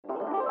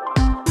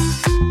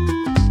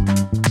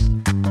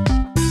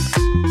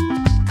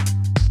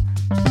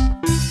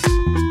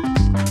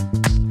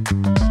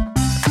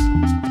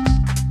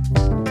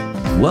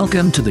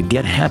Welcome to the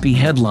Get Happy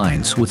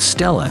Headlines with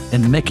Stella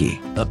and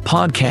Mickey, a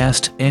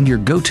podcast and your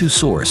go-to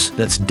source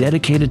that's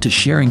dedicated to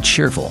sharing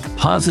cheerful,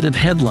 positive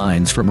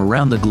headlines from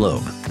around the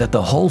globe that the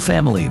whole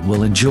family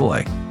will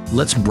enjoy.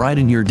 Let's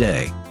brighten your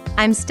day.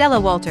 I'm Stella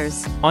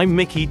Walters. I'm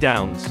Mickey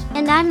Downs.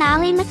 And I'm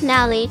Allie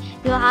McNally,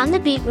 your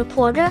on-the-beat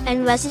reporter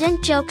and resident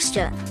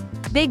jokester.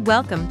 Big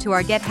welcome to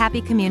our Get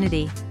Happy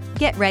community.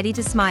 Get ready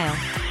to smile.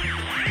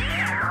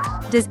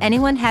 Does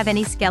anyone have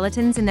any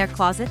skeletons in their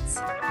closets?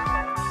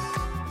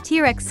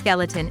 T-Rex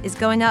skeleton is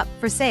going up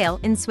for sale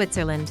in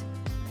Switzerland.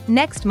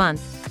 Next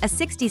month, a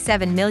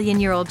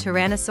 67-million-year-old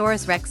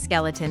Tyrannosaurus-Rex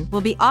skeleton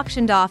will be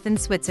auctioned off in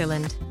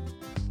Switzerland.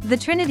 The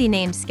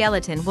Trinity-named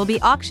skeleton will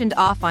be auctioned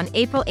off on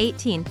April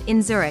 18th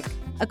in Zurich,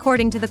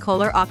 according to the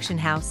Kohler Auction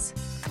House.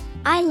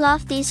 I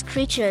love these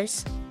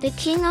creatures, the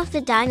king of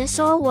the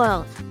dinosaur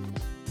world.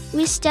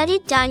 We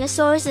studied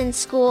dinosaurs in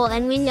school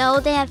and we know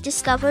they have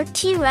discovered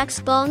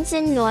T-Rex bones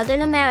in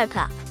Northern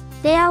America.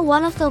 They are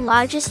one of the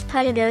largest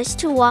predators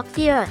to walk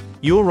the earth.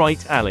 You're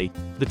right, Allie.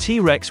 The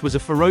T-Rex was a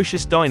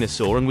ferocious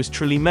dinosaur and was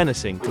truly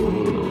menacing,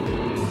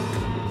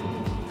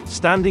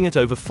 standing at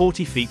over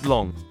 40 feet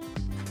long.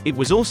 It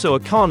was also a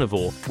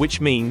carnivore,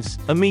 which means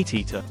a meat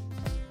eater.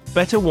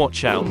 Better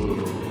watch out.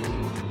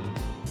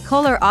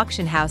 Kohler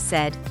Auction House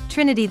said,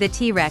 Trinity the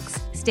T-Rex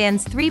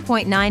stands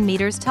 3.9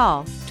 meters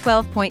tall,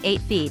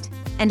 12.8 feet,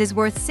 and is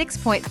worth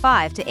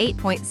 $6.5 to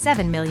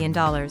 $8.7 million.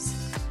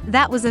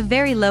 That was a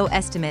very low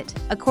estimate,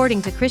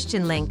 according to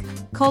Christian Link,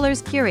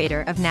 Kohler's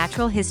curator of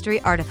natural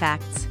history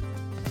artifacts.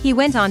 He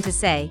went on to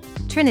say,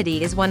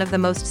 Trinity is one of the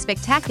most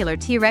spectacular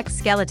T-Rex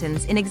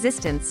skeletons in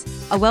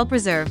existence, a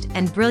well-preserved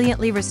and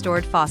brilliantly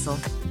restored fossil.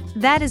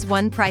 That is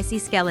one pricey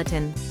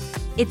skeleton.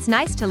 It's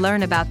nice to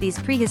learn about these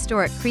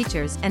prehistoric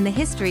creatures and the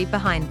history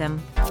behind them.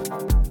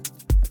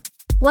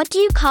 What do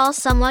you call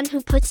someone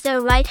who puts their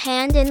right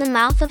hand in the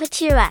mouth of a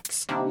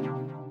T-Rex?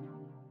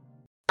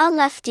 A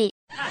lefty.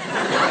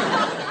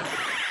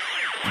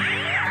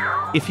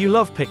 If you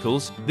love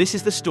pickles, this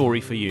is the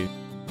story for you.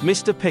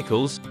 Mr.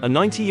 Pickles, a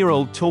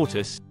 90-year-old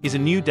tortoise, is a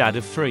new dad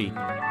of 3.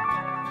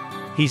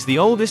 He's the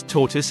oldest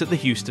tortoise at the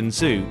Houston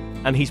Zoo,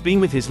 and he's been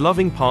with his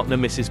loving partner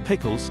Mrs.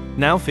 Pickles,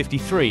 now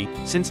 53,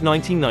 since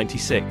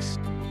 1996.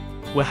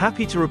 We're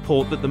happy to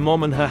report that the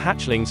mom and her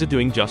hatchlings are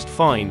doing just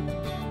fine.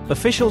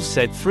 Officials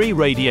said 3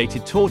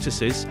 radiated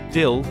tortoises,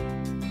 Dill,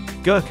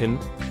 Gherkin,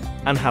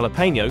 and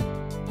Jalapeno,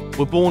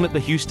 were born at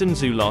the Houston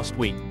Zoo last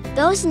week.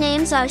 Those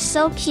names are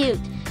so cute,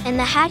 and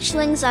the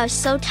hatchlings are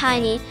so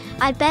tiny,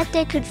 I bet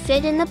they could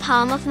fit in the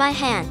palm of my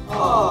hand.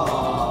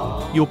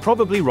 You're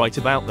probably right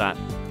about that.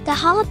 The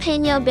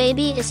jalapeno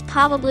baby is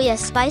probably a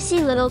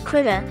spicy little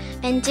critter,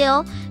 and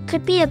Dill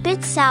could be a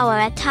bit sour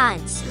at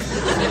times.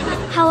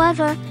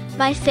 However,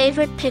 my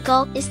favorite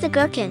pickle is the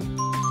gherkin.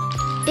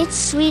 It's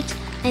sweet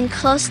and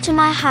close to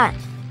my heart.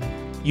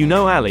 You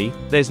know, Allie,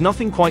 there's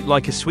nothing quite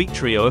like a sweet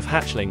trio of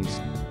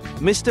hatchlings.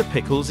 Mr.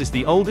 Pickles is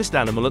the oldest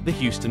animal at the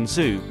Houston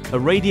Zoo, a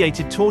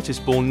radiated tortoise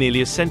born nearly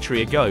a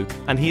century ago,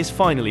 and he is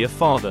finally a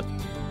father.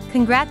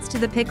 Congrats to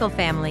the Pickle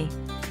family.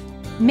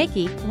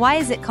 Mickey, why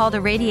is it called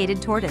a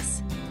radiated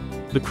tortoise?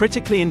 The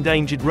critically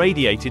endangered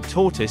radiated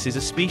tortoise is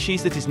a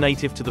species that is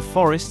native to the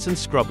forests and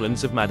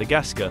scrublands of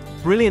Madagascar,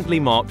 brilliantly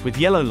marked with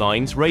yellow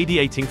lines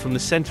radiating from the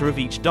center of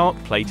each dark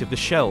plate of the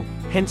shell,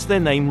 hence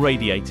their name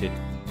radiated.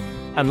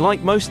 And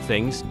like most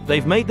things,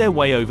 they've made their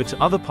way over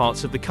to other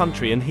parts of the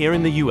country and here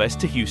in the US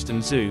to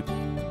Houston Zoo.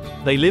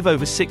 They live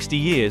over 60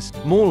 years,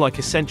 more like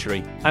a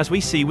century, as we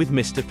see with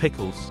Mr.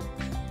 Pickles.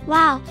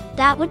 Wow,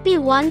 that would be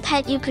one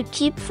pet you could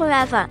keep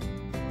forever.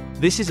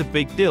 This is a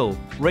big deal.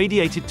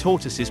 Radiated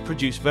tortoises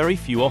produce very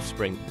few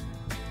offspring.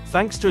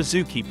 Thanks to a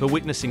zookeeper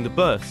witnessing the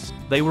births,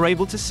 they were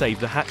able to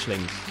save the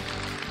hatchlings.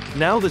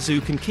 Now the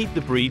zoo can keep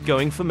the breed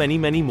going for many,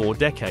 many more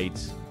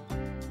decades.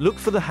 Look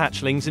for the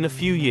hatchlings in a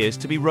few years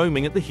to be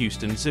roaming at the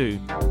Houston Zoo.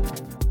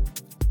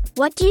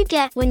 What do you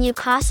get when you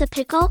cross a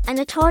pickle and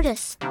a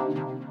tortoise?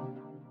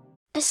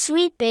 A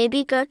sweet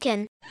baby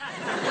gherkin.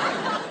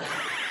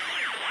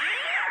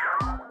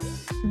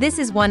 This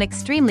is one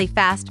extremely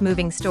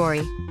fast-moving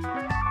story.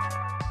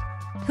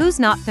 Who's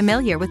not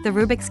familiar with the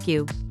Rubiks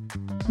Cube?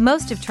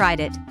 Most have tried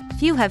it,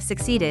 few have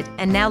succeeded,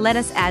 and now let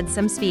us add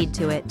some speed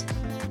to it.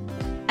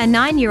 A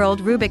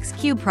 9-year-old Rubik's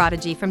Cube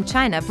prodigy from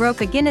China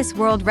broke a Guinness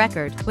World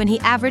Record when he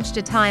averaged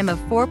a time of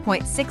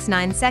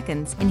 4.69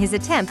 seconds in his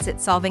attempts at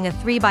solving a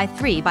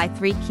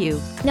 3x3x3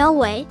 cube. No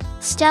way,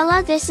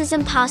 Stella, this is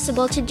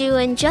impossible to do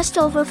in just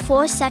over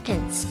 4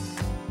 seconds.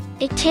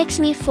 It takes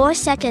me 4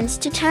 seconds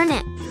to turn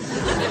it.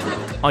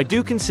 I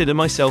do consider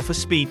myself a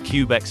speed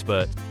cube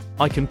expert.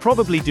 I can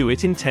probably do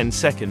it in 10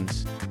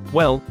 seconds.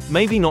 Well,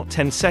 maybe not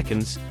 10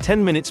 seconds,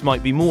 10 minutes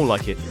might be more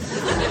like it.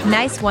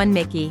 Nice one,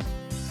 Mickey.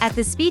 At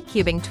the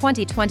Speedcubing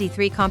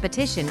 2023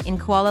 competition in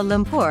Kuala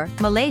Lumpur,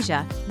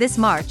 Malaysia, this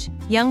March,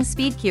 young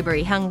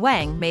speedcuber Hung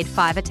Wang made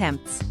 5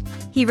 attempts.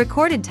 He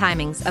recorded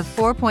timings of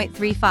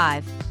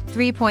 4.35,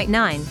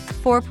 3.9,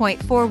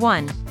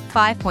 4.41,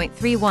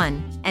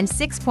 5.31, and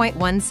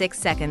 6.16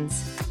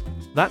 seconds.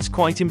 That's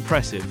quite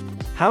impressive.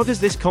 How does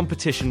this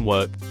competition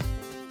work?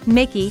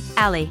 Mickey,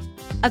 Allie.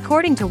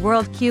 According to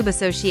World Cube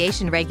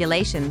Association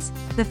regulations,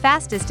 the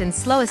fastest and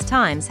slowest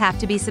times have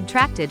to be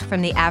subtracted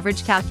from the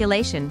average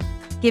calculation,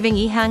 giving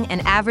Ihung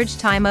an average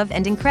time of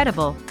an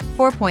incredible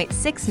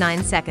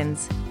 4.69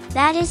 seconds.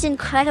 That is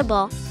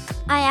incredible.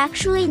 I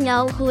actually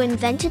know who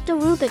invented the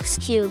Rubik's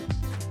Cube.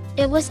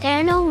 It was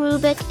Erno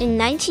Rubik in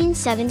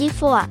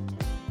 1974.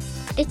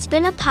 It's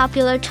been a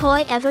popular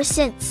toy ever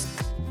since.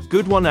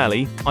 Good one,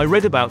 Ali. I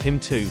read about him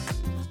too.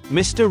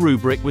 Mr.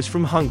 Rubrik was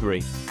from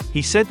Hungary.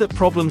 He said that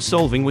problem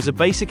solving was a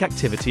basic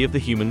activity of the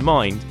human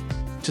mind.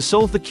 To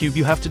solve the cube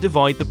you have to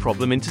divide the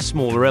problem into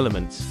smaller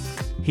elements.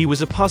 He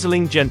was a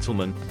puzzling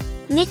gentleman.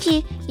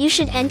 Mickey, you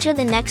should enter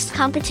the next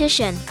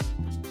competition.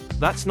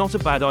 That's not a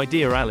bad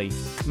idea, Ali.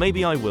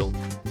 Maybe I will.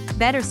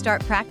 Better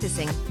start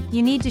practicing.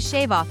 You need to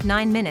shave off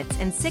 9 minutes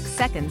and 6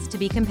 seconds to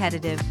be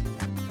competitive.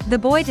 The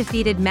boy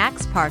defeated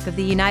Max Park of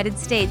the United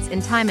States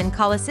in time in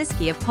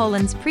Kolasiski of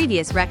Poland's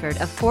previous record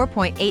of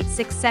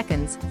 4.86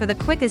 seconds for the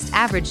quickest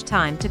average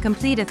time to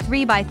complete a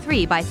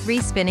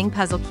 3x3x3 spinning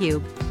puzzle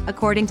cube,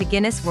 according to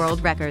Guinness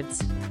World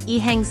Records.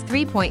 Ihung's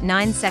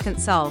 3.9-second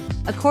solve,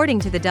 according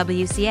to the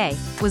WCA,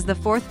 was the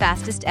 4th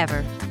fastest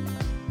ever.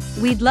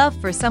 We'd love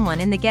for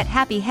someone in the Get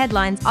Happy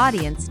Headlines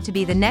audience to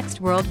be the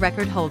next world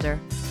record holder.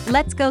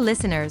 Let's go,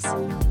 listeners!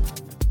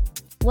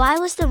 Why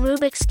was the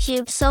Rubik's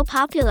Cube so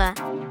popular?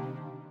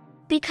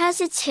 Because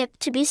it's hip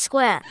to be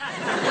square.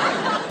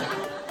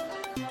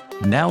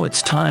 Now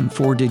it's time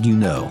for Did You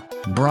Know?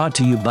 Brought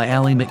to you by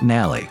Ali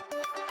McNally.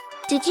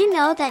 Did you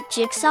know that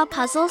jigsaw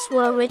puzzles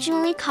were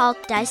originally called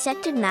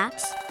dissected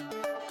maps?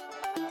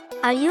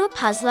 Are you a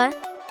puzzler?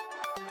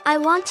 I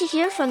want to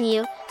hear from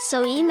you,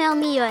 so email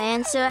me your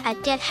answer at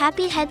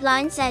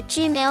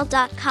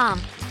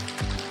gethappyheadlines@gmail.com.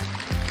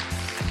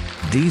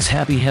 These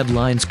happy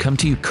headlines come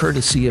to you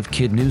courtesy of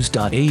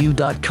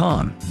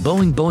kidnews.au.com,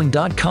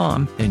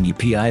 boingboing.com, and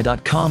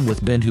upi.com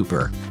with Ben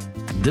Hooper.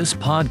 This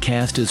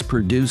podcast is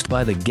produced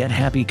by the Get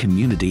Happy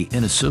community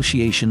in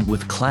association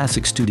with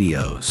Classic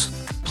Studios.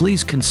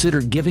 Please consider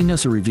giving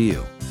us a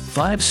review.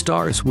 5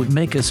 stars would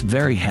make us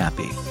very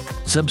happy.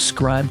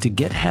 Subscribe to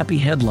Get Happy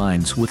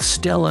Headlines with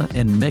Stella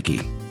and Mickey,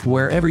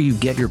 wherever you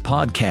get your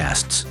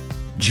podcasts.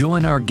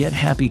 Join our Get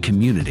Happy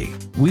community.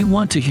 We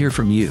want to hear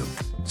from you.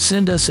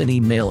 Send us an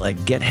email at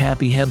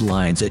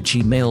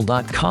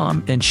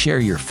gethappyheadlines@gmail.com and share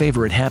your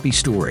favorite happy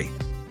story.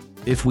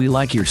 If we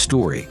like your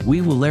story,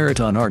 we will air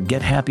it on our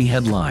Get Happy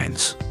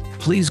Headlines.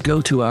 Please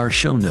go to our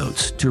show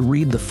notes to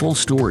read the full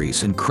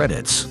stories and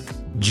credits.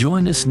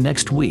 Join us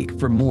next week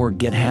for more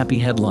Get Happy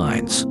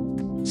Headlines.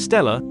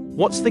 Stella,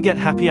 what's the Get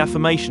Happy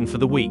affirmation for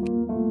the week?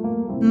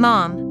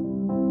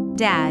 Mom,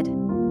 Dad,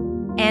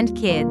 and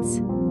kids.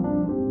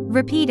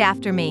 Repeat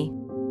after me.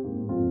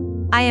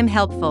 I am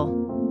helpful.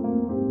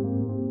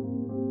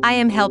 I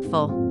am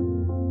helpful.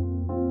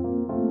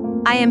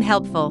 I am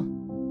helpful.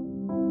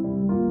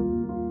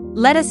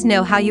 Let us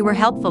know how you were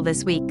helpful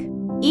this week.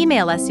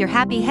 Email us your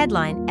happy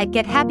headline at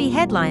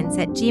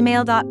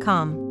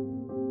gethappyheadlines@gmail.com.